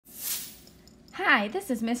Hi, this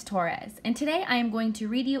is Miss Torres, and today I am going to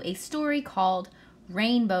read you a story called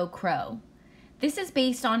Rainbow Crow. This is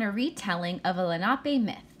based on a retelling of a Lenape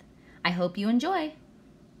myth. I hope you enjoy.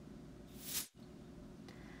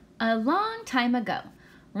 A long time ago,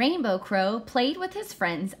 Rainbow Crow played with his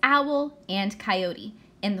friends Owl and Coyote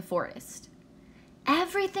in the forest.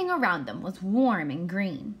 Everything around them was warm and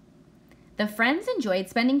green. The friends enjoyed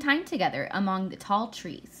spending time together among the tall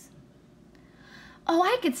trees. "Oh,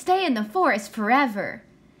 I could stay in the forest forever.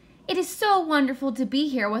 It is so wonderful to be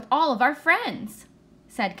here with all of our friends,"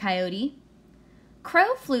 said Coyote.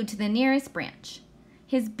 Crow flew to the nearest branch.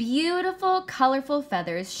 His beautiful, colorful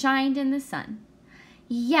feathers shined in the sun.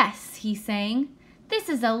 "Yes," he sang, "this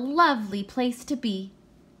is a lovely place to be."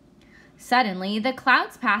 Suddenly, the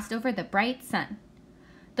clouds passed over the bright sun.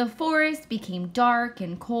 The forest became dark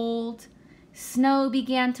and cold. Snow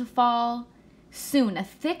began to fall. Soon a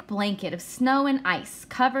thick blanket of snow and ice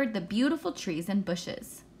covered the beautiful trees and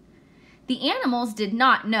bushes. The animals did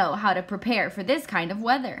not know how to prepare for this kind of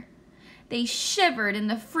weather. They shivered in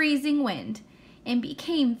the freezing wind and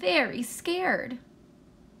became very scared.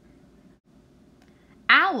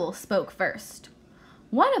 Owl spoke first.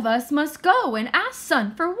 "One of us must go and ask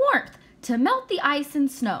Sun for warmth to melt the ice and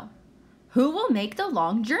snow. Who will make the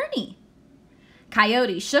long journey?"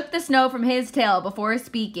 Coyote shook the snow from his tail before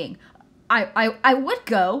speaking. I would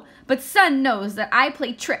go, but Sun knows that I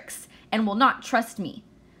play tricks and will not trust me.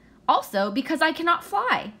 Also, because I cannot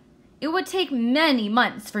fly. It would take many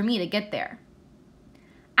months for me to get there."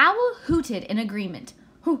 Owl hooted in agreement.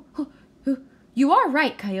 "Hoo, hoo, hoo. You are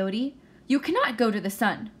right, Coyote. You cannot go to the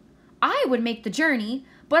sun. I would make the journey,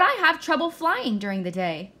 but I have trouble flying during the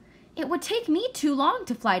day. It would take me too long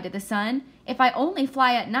to fly to the sun if I only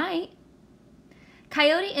fly at night."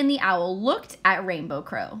 Coyote and the Owl looked at Rainbow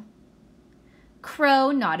Crow. Crow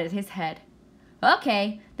nodded his head.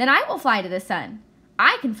 "Okay, then I will fly to the sun.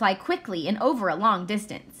 I can fly quickly and over a long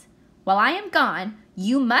distance. While I am gone,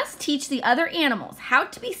 you must teach the other animals how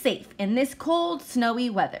to be safe in this cold, snowy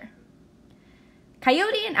weather."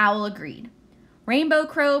 Coyote and Owl agreed. Rainbow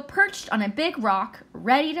Crow perched on a big rock,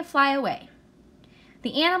 ready to fly away.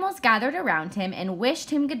 The animals gathered around him and wished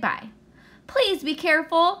him goodbye. "Please be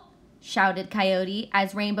careful," shouted Coyote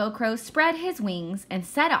as Rainbow Crow spread his wings and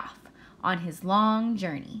set off on his long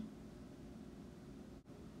journey.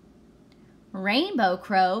 Rainbow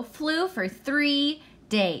Crow flew for 3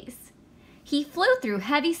 days. He flew through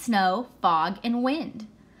heavy snow, fog, and wind.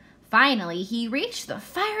 Finally, he reached the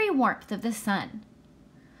fiery warmth of the sun.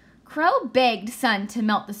 Crow begged Sun to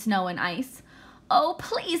melt the snow and ice. "Oh,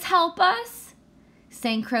 please help us,"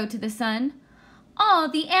 sang Crow to the sun. "All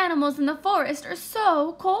the animals in the forest are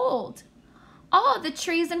so cold. All the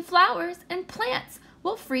trees and flowers and plants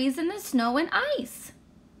will freeze in the snow and ice."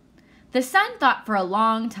 The sun thought for a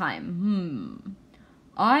long time.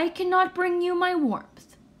 "I cannot bring you my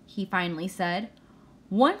warmth," he finally said.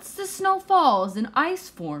 "Once the snow falls and ice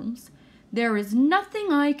forms, there is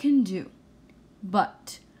nothing I can do.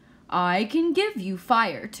 But I can give you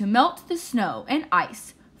fire to melt the snow and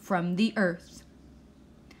ice from the earth."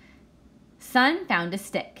 Sun found a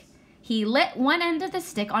stick. He lit one end of the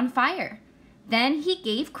stick on fire. Then he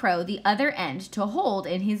gave Crow the other end to hold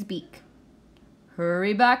in his beak.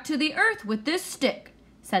 "Hurry back to the earth with this stick,"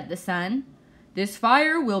 said the sun. "This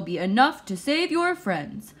fire will be enough to save your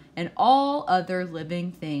friends and all other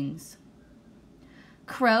living things."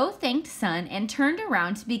 Crow thanked Sun and turned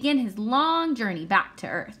around to begin his long journey back to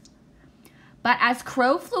earth. But as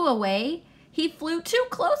Crow flew away, he flew too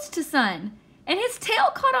close to Sun, and his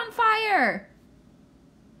tail caught on fire.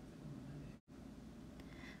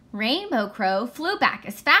 Rainbow Crow flew back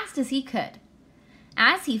as fast as he could.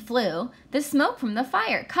 As he flew, the smoke from the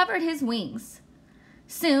fire covered his wings.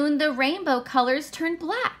 Soon the rainbow colors turned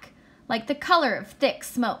black, like the color of thick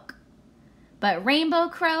smoke. But Rainbow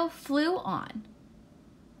Crow flew on.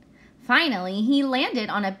 Finally, he landed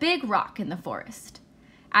on a big rock in the forest.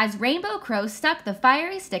 As Rainbow Crow stuck the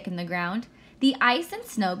fiery stick in the ground, the ice and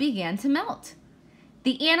snow began to melt.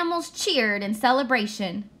 The animals cheered in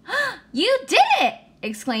celebration. "You did it!"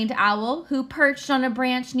 exclaimed Owl, who perched on a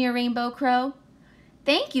branch near Rainbow Crow.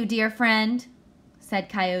 "Thank you, dear friend," said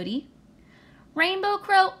Coyote. Rainbow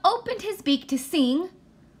Crow opened his beak to sing,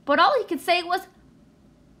 but all he could say was,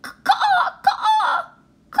 "Caw, caw,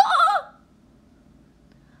 caw."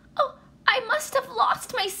 "Oh, I must have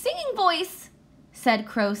lost my singing voice," said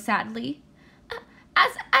Crow sadly.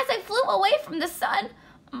 As I flew away from the sun,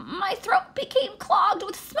 my throat became clogged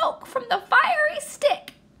with smoke from the fiery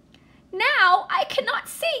stick. Now I cannot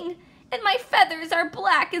sing, and my feathers are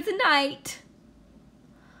black as night."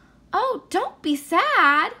 "Oh, don't be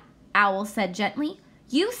sad," Owl said gently.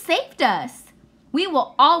 "You saved us. We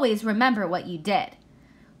will always remember what you did.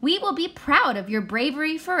 We will be proud of your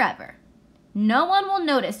bravery forever. No one will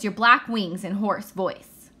notice your black wings and hoarse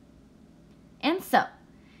voice." And so,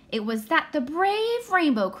 it was that the brave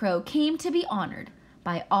Rainbow Crow came to be honored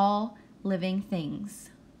by all living things.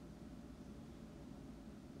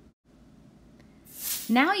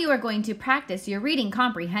 Now you are going to practice your reading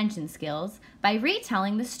comprehension skills by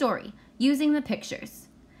retelling the story using the pictures.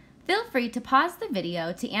 Feel free to pause the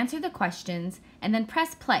video to answer the questions and then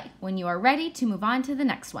press play when you are ready to move on to the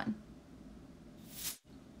next one.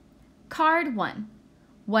 Card 1.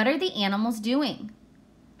 What are the animals doing?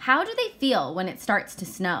 How do they feel when it starts to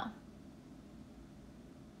snow?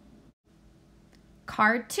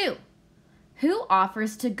 Card 2. Who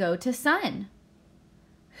offers to go to sun?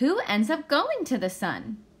 Who ends up going to the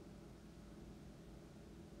sun?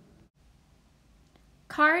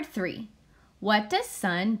 Card 3. What does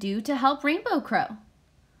Sun do to help Rainbow Crow?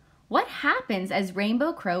 What happens as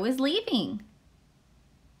Rainbow Crow is leaving?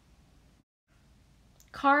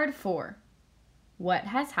 Card 4. What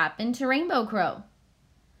has happened to Rainbow Crow?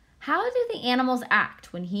 How do the animals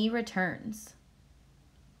act when he returns?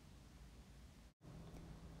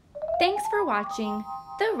 Thanks for watching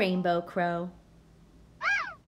The Rainbow Crow.